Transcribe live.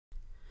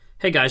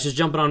Hey guys, just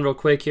jumping on real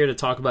quick here to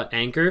talk about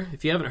Anchor.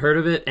 If you haven't heard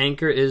of it,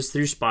 Anchor is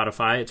through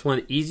Spotify. It's one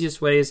of the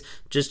easiest ways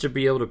just to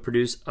be able to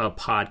produce a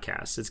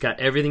podcast. It's got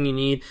everything you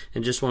need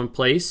in just one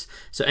place.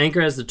 So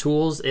Anchor has the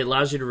tools. It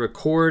allows you to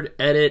record,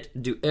 edit,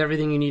 do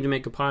everything you need to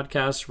make a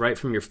podcast right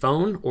from your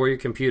phone or your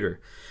computer.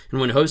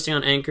 And when hosting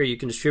on Anchor, you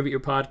can distribute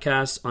your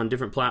podcasts on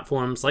different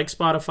platforms like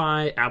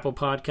Spotify, Apple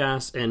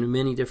Podcasts, and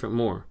many different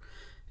more.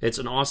 It's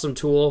an awesome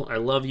tool. I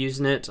love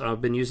using it.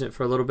 I've been using it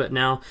for a little bit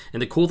now.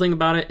 And the cool thing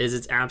about it is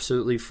it's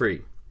absolutely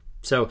free.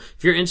 So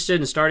if you're interested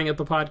in starting up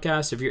a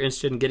podcast, if you're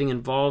interested in getting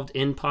involved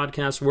in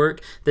podcast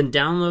work, then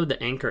download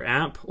the Anchor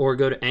app or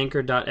go to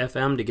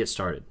anchor.fm to get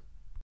started.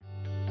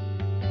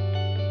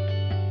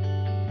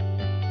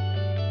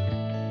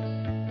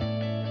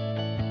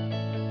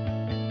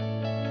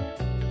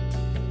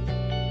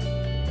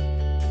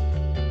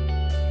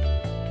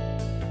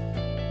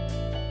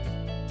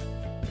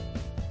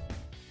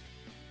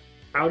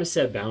 How to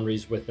set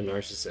boundaries with the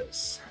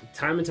narcissist.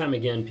 Time and time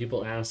again,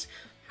 people ask,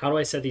 how do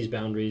I set these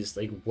boundaries?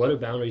 Like, what do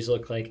boundaries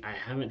look like? I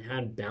haven't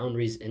had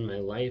boundaries in my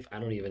life. I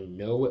don't even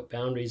know what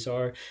boundaries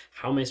are.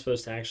 How am I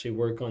supposed to actually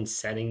work on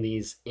setting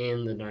these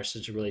in the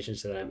narcissistic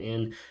relationship that I'm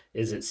in?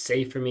 Is it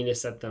safe for me to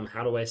set them?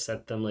 How do I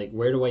set them? Like,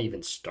 where do I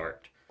even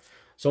start?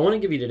 So I want to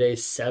give you today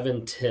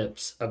 7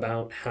 tips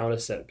about how to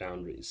set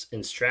boundaries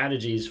and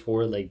strategies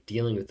for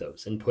dealing with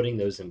those and putting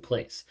those in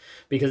place.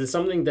 Because it's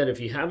something that if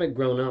you haven't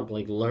grown up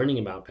learning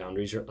about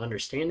boundaries or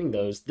understanding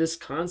those, this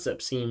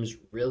concept seems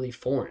really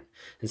foreign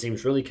and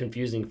seems really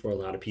confusing for a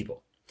lot of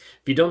people.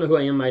 If you don't know who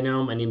I am by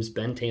now, my name is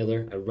Ben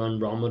Taylor. I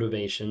run Raw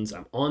Motivations.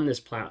 I'm on this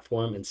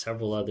platform and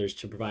several others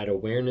to provide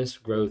awareness,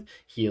 growth,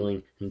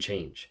 healing, and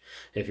change.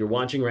 If you're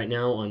watching right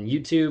now on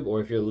YouTube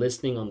or if you're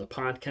listening on the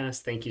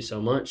podcast, thank you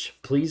so much.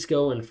 Please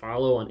go and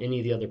follow on any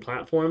of the other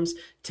platforms,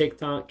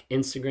 TikTok,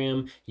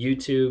 Instagram,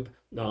 YouTube,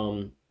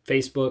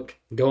 Facebook.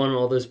 Go on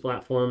all those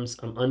platforms.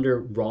 I'm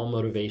under Raw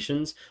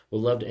Motivations.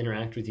 We'll love to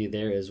interact with you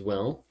there as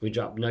well. We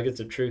drop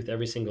nuggets of truth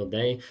every single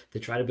day to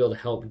try to be able to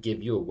help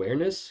give you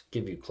awareness,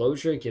 give you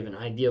closure, give an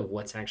idea of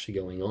what's actually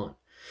going on.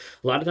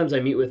 A lot of times I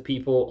meet with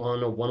people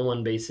on a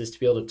one-on-one basis to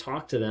be able to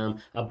talk to them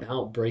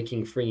about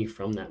breaking free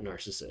from that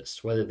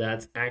narcissist, whether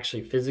that's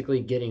actually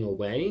physically getting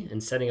away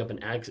and setting up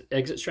an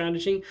exit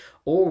strategy,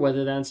 or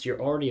whether that's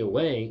you're already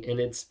away and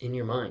it's in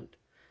your mind.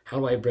 How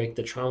do I break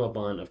the trauma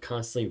bond of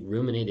constantly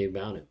ruminating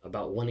about it,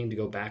 about wanting to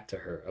go back to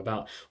her,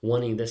 about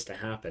wanting this to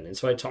happen? And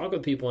so I talk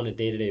with people on a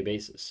day-to-day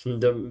basis.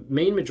 The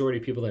main majority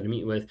of people that I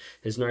meet with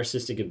is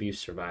narcissistic abuse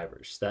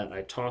survivors that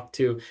I talk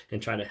to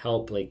and try to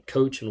help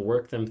coach and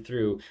work them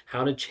through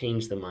how to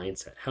change the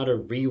mindset, how to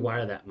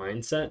rewire that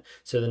mindset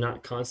so they're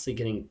not constantly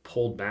getting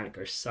pulled back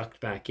or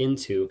sucked back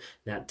into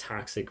that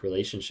toxic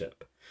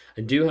relationship.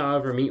 I do,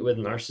 however, meet with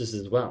narcissists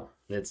as well.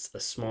 It's a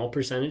small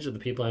percentage of the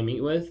people I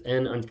meet with,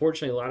 and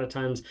unfortunately, a lot of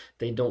times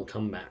they don't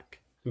come back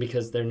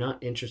because they're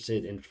not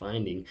interested in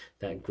finding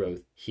that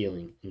growth,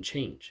 healing, and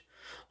change.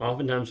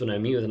 Oftentimes when I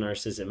meet with a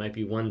narcissist, it might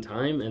be one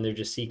time and they're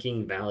just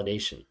seeking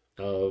validation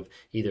of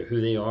either who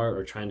they are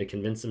or trying to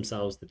convince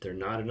themselves that they're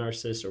not a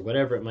narcissist or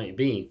whatever it might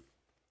be.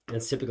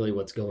 That's typically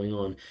what's going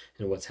on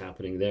and what's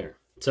happening there.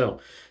 So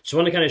just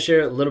want to kind of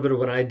share a little bit of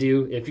what I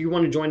do. If you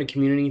want to join a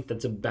community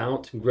that's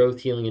about growth,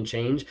 healing, and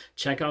change,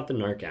 check out the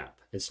NARC app.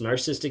 It's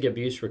Narcissistic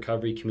Abuse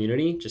Recovery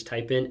Community. Just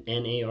type in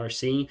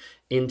NARC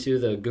into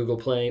the Google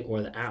Play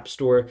or the App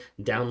Store.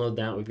 Download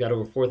that. We've got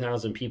over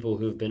 4,000 people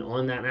who've been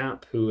on that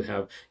app who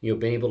have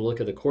been able to look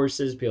at the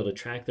courses, be able to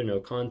track their no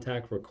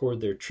contact,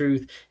 record their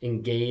truth,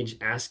 engage,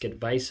 ask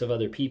advice of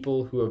other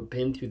people who have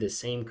been through the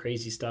same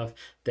crazy stuff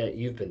that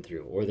you've been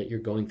through or that you're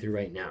going through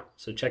right now.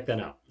 So check that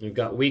out. We've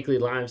got weekly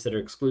lives that are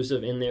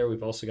exclusive in there.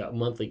 We've also got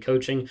monthly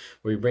coaching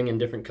where we bring in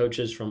different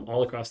coaches from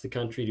all across the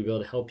country to be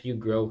able to help you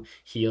grow,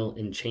 heal,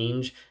 and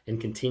change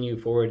and continue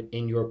forward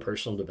in your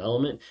personal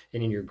development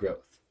and in your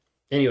growth.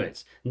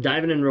 Anyways,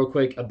 diving in real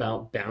quick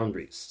about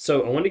boundaries.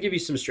 So I want to give you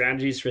some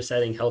strategies for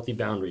setting healthy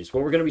boundaries.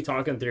 What we're going to be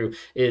talking through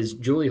is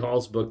Julie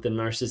Hall's book, The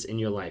Narcissist in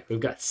Your Life. We've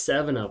got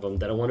 7 of them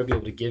that I want to be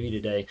able to give you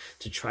today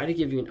to try to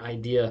give you an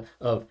idea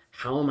of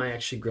how am I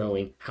actually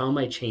growing, how am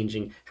I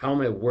changing, how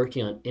am I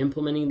working on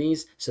implementing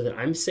these so that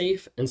I'm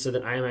safe and so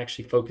that I am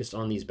actually focused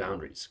on these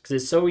boundaries.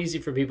 Because it's so easy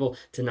for people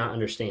to not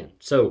understand.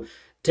 So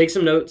take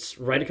some notes,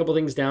 write a couple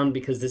things down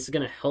because this is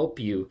going to help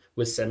you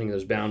with setting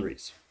those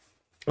boundaries.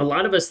 A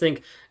lot of us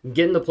get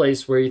in the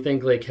place where you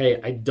think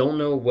hey, I don't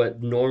know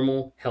what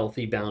normal,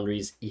 healthy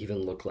boundaries even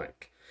look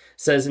like.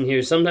 It says in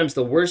here, sometimes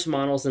the worst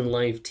models in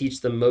life teach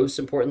the most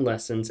important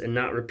lessons, and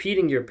not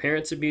repeating your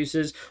parents'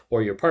 abuses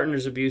or your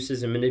partner's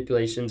abuses and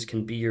manipulations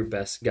can be your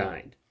best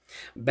guide.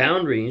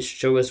 Boundaries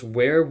show us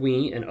where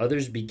we and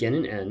others begin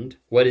and end,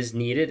 what is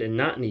needed and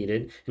not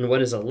needed, and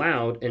what is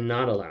allowed and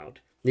not allowed.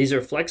 These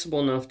are flexible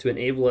enough to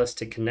enable us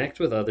to connect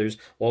with others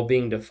while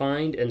being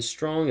defined and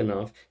strong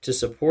enough to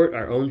support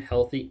our own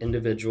healthy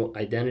individual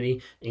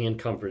identity and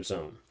comfort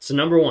zone. So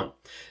number 1,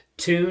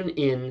 tune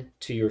in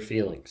to your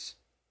feelings.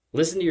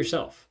 Listen to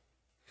yourself.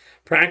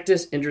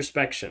 Practice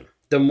introspection.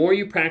 The more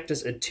you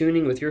practice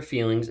attuning with your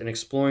feelings and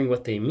exploring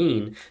what they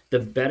mean, the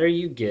better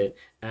you get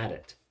at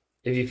it.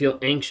 If you feel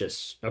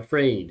anxious,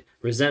 afraid,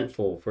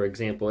 resentful, for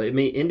example, it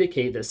may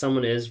indicate that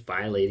someone is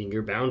violating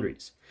your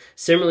boundaries.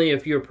 Similarly,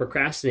 if you're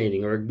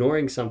procrastinating or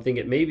ignoring something,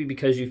 it may be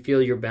because you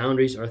feel your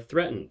boundaries are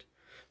threatened.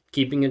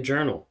 Keeping a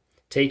journal,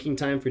 taking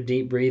time for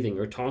deep breathing,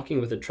 or talking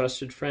with a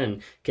trusted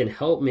friend can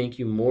help make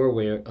you more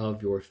aware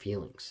of your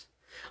feelings.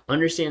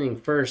 Understanding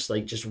first,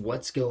 like, just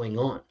what's going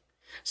on.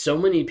 So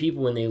many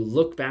people, when they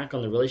look back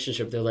on the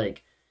relationship, they're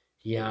like,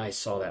 yeah, I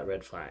saw that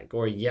red flag,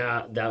 or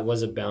yeah, that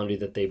was a boundary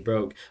that they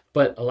broke.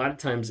 But a lot of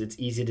times it's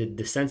easy to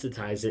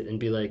desensitize it and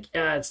be like,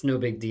 yeah, it's no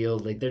big deal.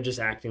 Like, they're just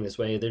acting this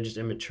way. They're just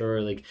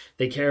immature. Like,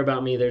 they care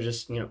about me. They're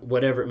just,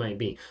 whatever it might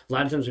be. A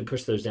lot of times we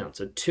push those down.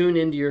 So tune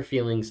into your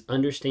feelings,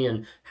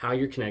 understand how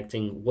you're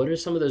connecting. What are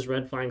some of those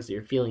red flags that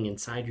you're feeling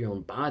inside your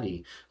own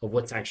body of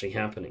what's actually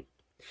happening?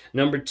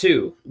 Number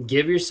 2,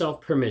 give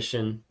yourself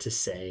permission to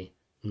say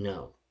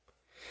no.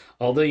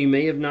 Although you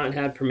may have not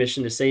had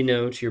permission to say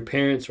no to your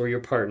parents or your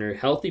partner,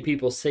 healthy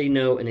people say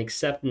no and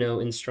accept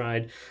no in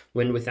stride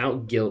when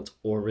without guilt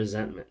or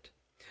resentment.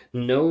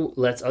 No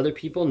lets other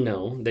people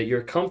know that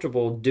you're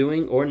comfortable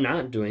doing or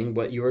not doing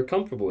what you are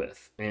comfortable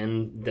with,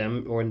 and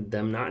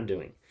them not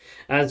doing.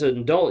 As an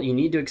adult, you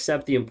need to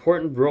accept the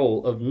important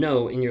role of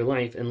no in your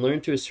life and learn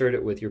to assert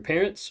it with your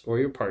parents or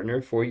your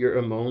partner for your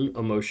own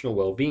emotional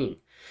well-being.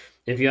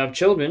 If you have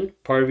children,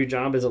 part of your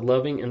job as a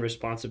loving and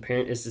responsive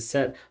parent is to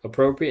set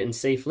appropriate and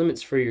safe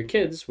limits for your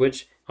kids,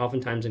 which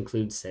oftentimes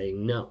includes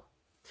saying no.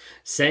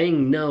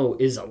 Saying no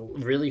is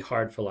really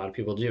hard for a lot of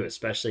people to do,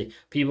 especially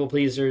people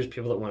pleasers,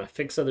 people that want to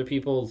fix other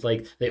people.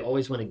 Like, they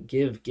always want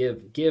to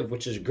give,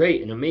 which is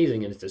great and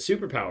amazing, and it's a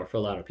superpower for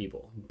a lot of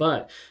people.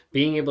 But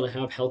being able to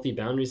have healthy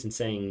boundaries and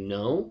saying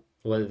no,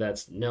 whether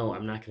that's no,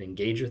 I'm not going to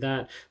engage with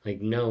that, like,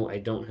 no, I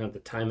don't have the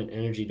time and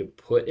energy to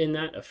put in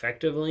that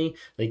effectively.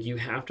 Like, you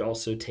have to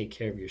also take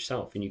care of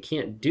yourself, and you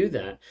can't do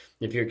that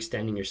if you're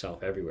extending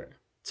yourself everywhere.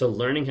 So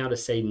learning how to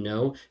say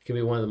no can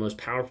be one of the most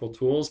powerful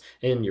tools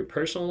in your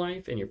personal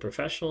life, in your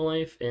professional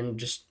life, and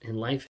just in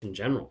life in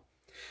general.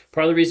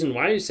 Part of the reason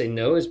why you say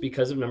no is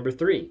because of number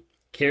 3,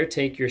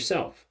 caretake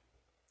yourself.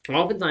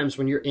 Oftentimes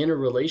when you're in a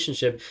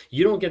relationship,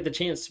 you don't get the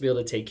chance to be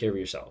able to take care of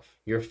yourself.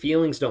 Your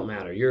feelings don't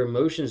matter. Your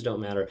emotions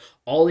don't matter.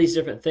 All these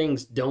different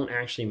things don't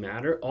actually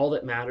matter. All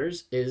that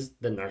matters is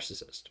the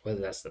narcissist,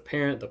 whether that's the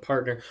parent, the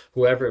partner,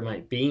 whoever it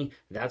might be.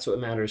 That's what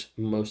matters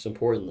most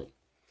importantly.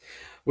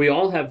 We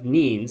all have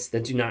needs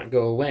that do not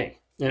go away.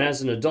 And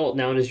as an adult,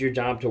 now it is your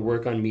job to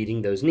work on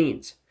meeting those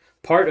needs.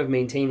 Part of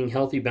maintaining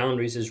healthy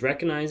boundaries is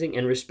recognizing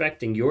and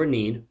respecting your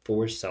need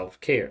for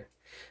self-care.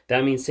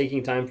 That means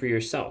taking time for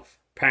yourself,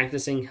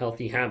 practicing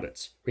healthy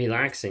habits,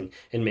 relaxing,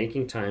 and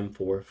making time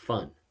for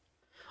fun.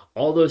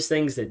 All those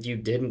things that you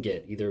didn't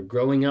get, either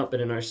growing up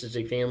in a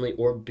narcissistic family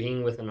or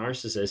being with a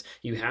narcissist,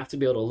 you have to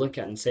be able to look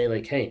at and say,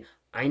 like, hey,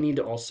 I need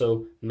to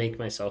also make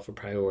myself a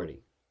priority.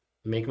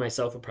 Make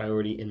myself a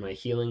priority in my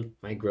healing,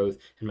 my growth,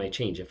 and my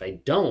change. If I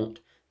don't,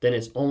 then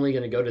it's only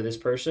going to go to this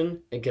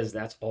person because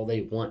that's all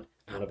they want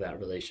out of that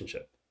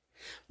relationship.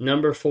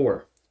 Number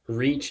 4,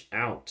 reach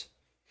out.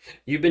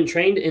 You've been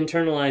trained to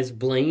internalize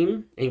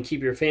blame and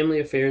keep your family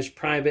affairs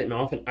private and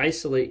often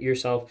isolate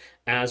yourself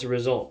as a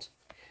result.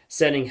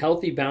 Setting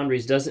healthy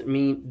boundaries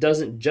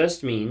doesn't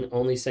just mean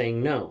only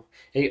saying no.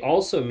 It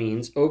also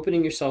means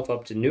opening yourself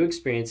up to new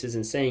experiences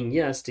and saying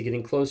yes to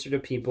getting closer to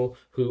people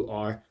who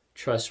are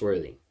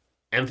trustworthy.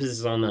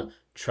 Emphasis on the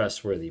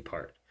trustworthy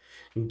part.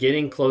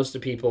 Getting close to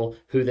people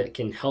that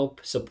can help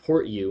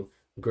support you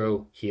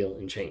grow, heal,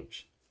 and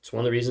change. It's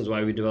one of the reasons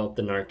why we developed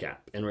the NARC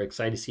app, and we're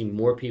excited to see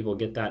more people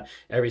get that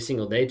every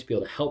single day to be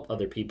able to help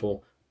other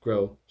people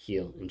grow,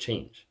 heal, and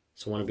change.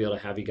 So I want to be able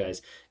to have you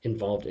guys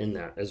involved in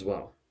that as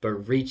well.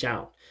 But reach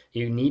out.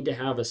 You need to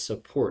have a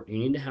support. You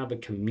need to have a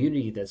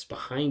community that's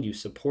behind you,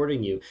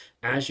 supporting you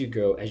as you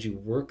grow, as you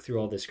work through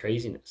all this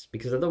craziness.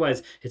 Because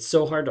otherwise, it's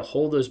so hard to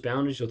hold those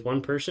boundaries with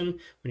one person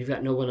when you've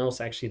got no one else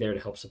actually there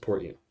to help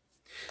support you.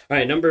 All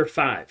right, number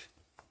 5,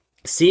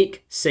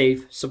 seek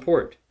safe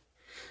support.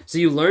 So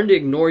you learn to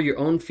ignore your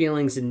own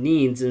feelings and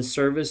needs in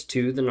service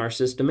to the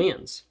narcissist's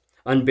demands.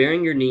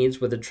 Unbearing your needs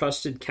with a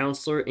trusted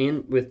counselor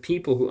and with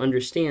people who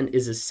understand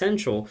is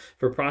essential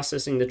for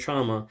processing the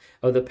trauma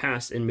of the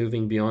past and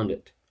moving beyond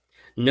it.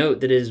 Note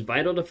that it is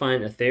vital to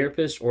find a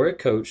therapist or a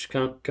coach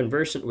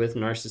conversant with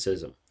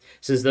narcissism,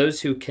 since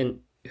those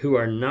who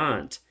are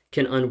not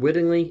can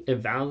unwittingly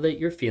invalidate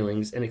your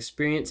feelings and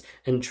experience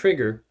and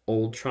trigger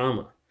old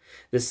trauma.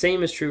 The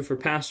same is true for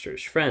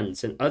pastors,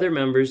 friends, and other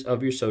members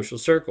of your social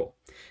circle.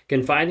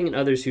 Confiding in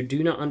others who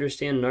do not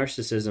understand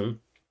narcissism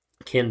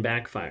can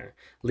backfire,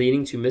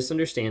 leading to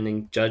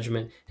misunderstanding,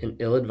 judgment, and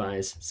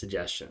ill-advised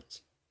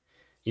suggestions.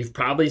 You've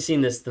probably seen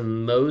this the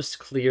most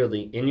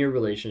clearly in your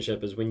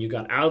relationship is when you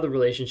got out of the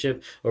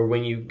relationship or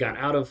when you got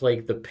out of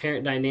like the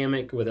parent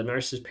dynamic with a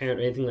narcissist parent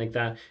or anything like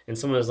that, and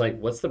someone was like,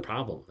 what's the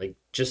problem? Like,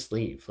 just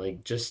leave.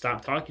 Like, just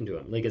stop talking to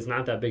him. Like, it's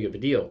not that big of a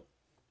deal.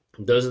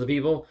 Those are the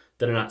people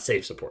that are not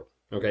safe support.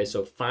 Okay,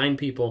 so find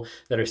people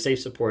that are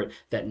safe support,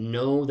 that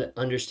know, that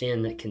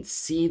understand, that can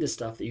see the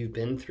stuff that you've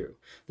been through.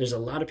 There's a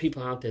lot of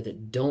people out there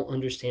that don't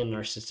understand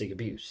narcissistic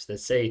abuse, that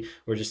say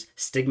we're just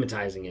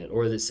stigmatizing it,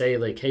 or that say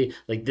like, hey,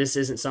 like this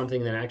isn't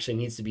something that actually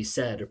needs to be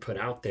said or put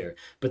out there.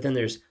 But then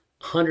there's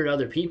 100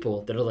 other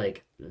people that are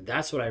like,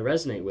 that's what I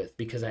resonate with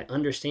because I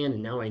understand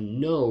and now I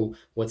know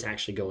what's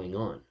actually going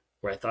on.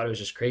 Where I thought it was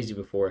just crazy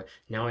before,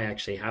 now I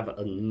actually have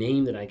a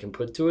name that I can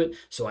put to it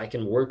so I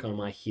can work on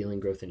my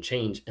healing, growth, and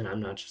change, and I'm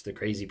not just the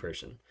crazy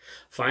person.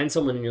 Find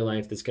someone in your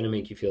life that's going to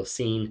make you feel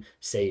seen,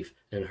 safe,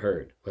 and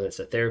heard, whether it's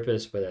a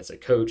therapist, whether it's a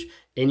coach,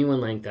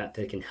 anyone like that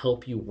that can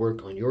help you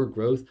work on your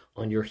growth,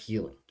 on your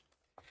healing.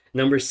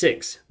 Number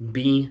 6,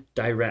 be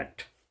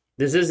direct.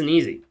 This isn't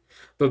easy,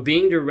 but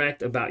being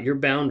direct about your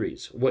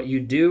boundaries, what you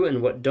do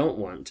and what don't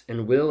want,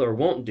 and will or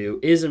won't do,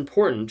 is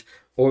important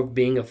for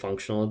being a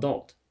functional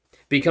adult.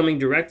 Becoming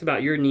direct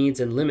about your needs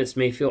and limits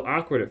may feel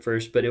awkward at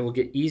first, but it will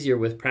get easier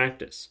with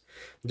practice.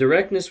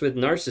 Directness with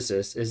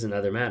narcissists is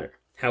another matter.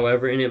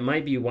 However, and it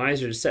might be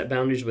wiser to set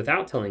boundaries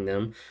without telling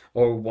them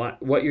or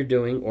what you're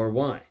doing or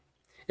why.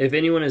 If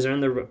anyone is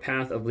on the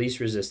path of least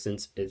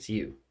resistance, it's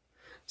you.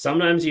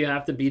 Sometimes you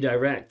have to be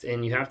direct,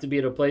 and you have to be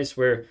at a place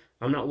where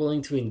I'm not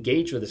willing to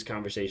engage with this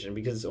conversation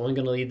because it's only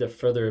going to lead to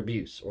further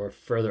abuse or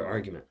further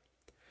argument.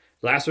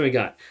 Last one we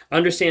got,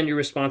 understand your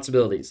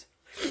responsibilities.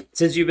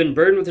 Since you've been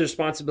burdened with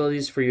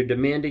responsibilities for your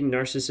demanding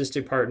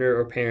narcissistic partner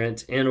or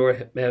parent and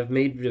or have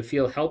made you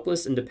feel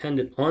helpless and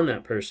dependent on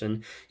that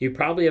person, you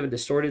probably have a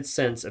distorted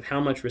sense of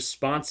how much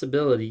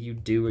responsibility you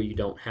do or you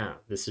don't have.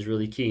 This is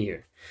really key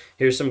here.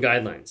 Here's some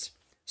guidelines.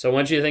 So I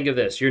want you to think of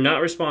this. You're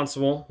not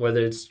responsible,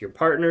 whether it's your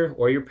partner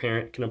or your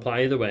parent, can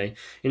apply either way.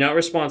 You're not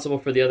responsible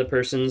for the other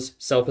person's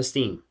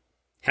self-esteem,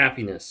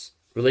 happiness,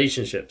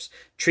 relationships,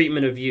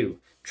 treatment of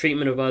you,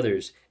 treatment of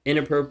others,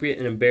 inappropriate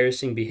and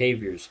embarrassing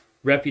behaviors,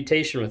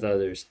 reputation with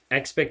others,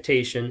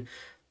 expectation,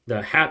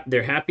 their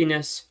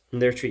happiness,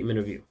 and their treatment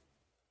of you.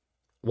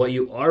 What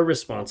you are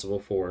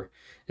responsible for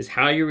is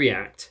how you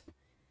react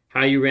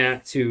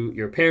to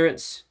your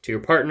parents, to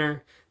your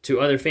partner, to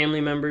other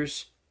family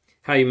members,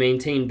 how you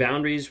maintain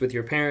boundaries with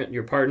your parent,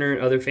 your partner,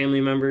 and other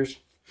family members,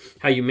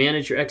 how you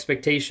manage your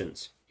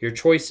expectations, your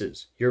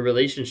choices, your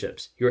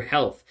relationships, your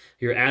health,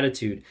 your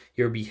attitude,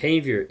 your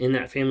behavior in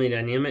that family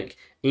dynamic,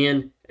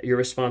 and you're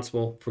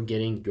responsible for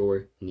getting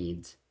your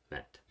needs